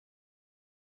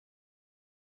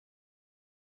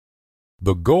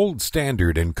The gold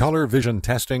standard in color vision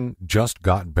testing just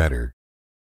got better.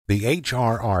 The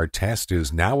HRR test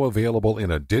is now available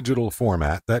in a digital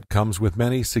format that comes with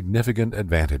many significant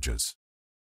advantages.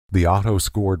 The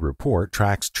auto-scored report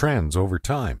tracks trends over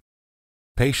time.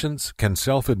 Patients can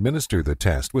self-administer the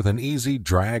test with an easy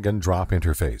drag-and-drop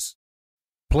interface.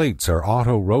 Plates are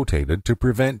auto-rotated to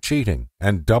prevent cheating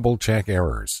and double-check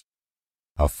errors.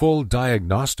 A full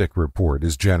diagnostic report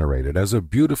is generated as a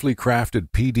beautifully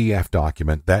crafted PDF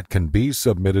document that can be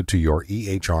submitted to your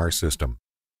EHR system.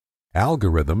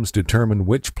 Algorithms determine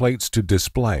which plates to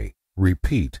display,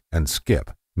 repeat, and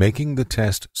skip, making the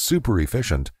test super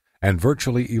efficient and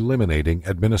virtually eliminating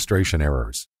administration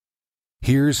errors.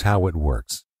 Here's how it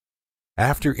works.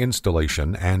 After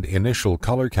installation and initial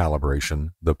color calibration,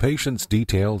 the patient's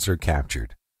details are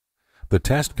captured. The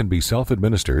test can be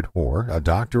self-administered, or a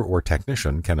doctor or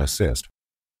technician can assist.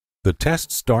 The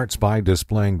test starts by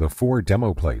displaying the 4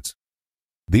 demo plates.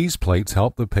 These plates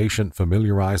help the patient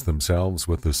familiarize themselves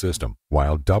with the system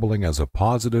while doubling as a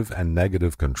positive and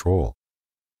negative control.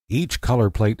 Each color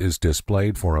plate is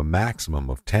displayed for a maximum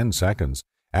of 10 seconds,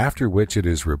 after which it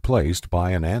is replaced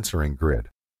by an answering grid.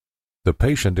 The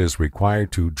patient is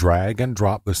required to drag and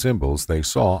drop the symbols they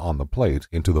saw on the plate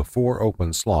into the 4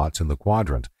 open slots in the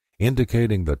quadrant,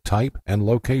 indicating the type and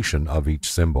location of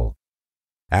each symbol.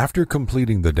 After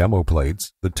completing the demo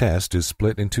plates, the test is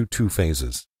split into 2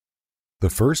 phases. The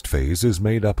first phase is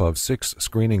made up of 6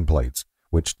 screening plates,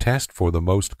 which test for the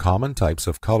most common types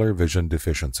of color vision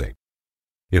deficiency.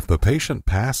 If the patient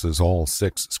passes all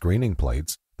 6 screening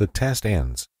plates, the test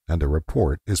ends and a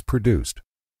report is produced.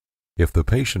 If the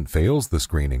patient fails the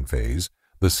screening phase,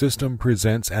 the system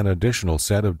presents an additional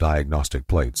set of diagnostic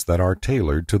plates that are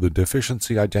tailored to the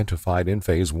deficiency identified in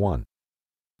Phase 1.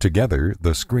 Together,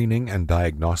 the screening and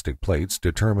diagnostic plates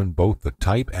determine both the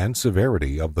type and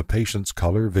severity of the patient's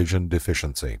color vision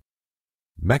deficiency.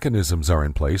 Mechanisms are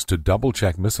in place to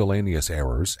double-check miscellaneous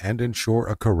errors and ensure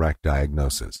a correct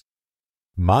diagnosis.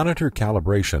 Monitor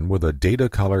calibration with a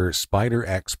Datacolor Spider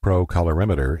X Pro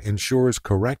colorimeter ensures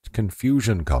correct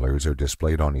confusion colors are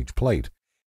displayed on each plate.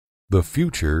 The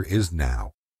future is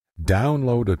now.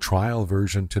 Download a trial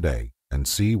version today and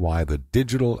see why the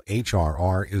digital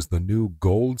HRR is the new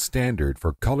gold standard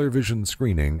for color vision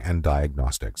screening and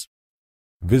diagnostics.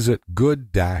 Visit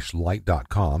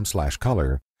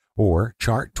good-light.com/color or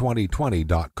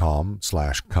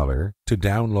chart2020.com/color to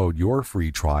download your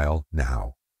free trial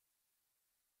now.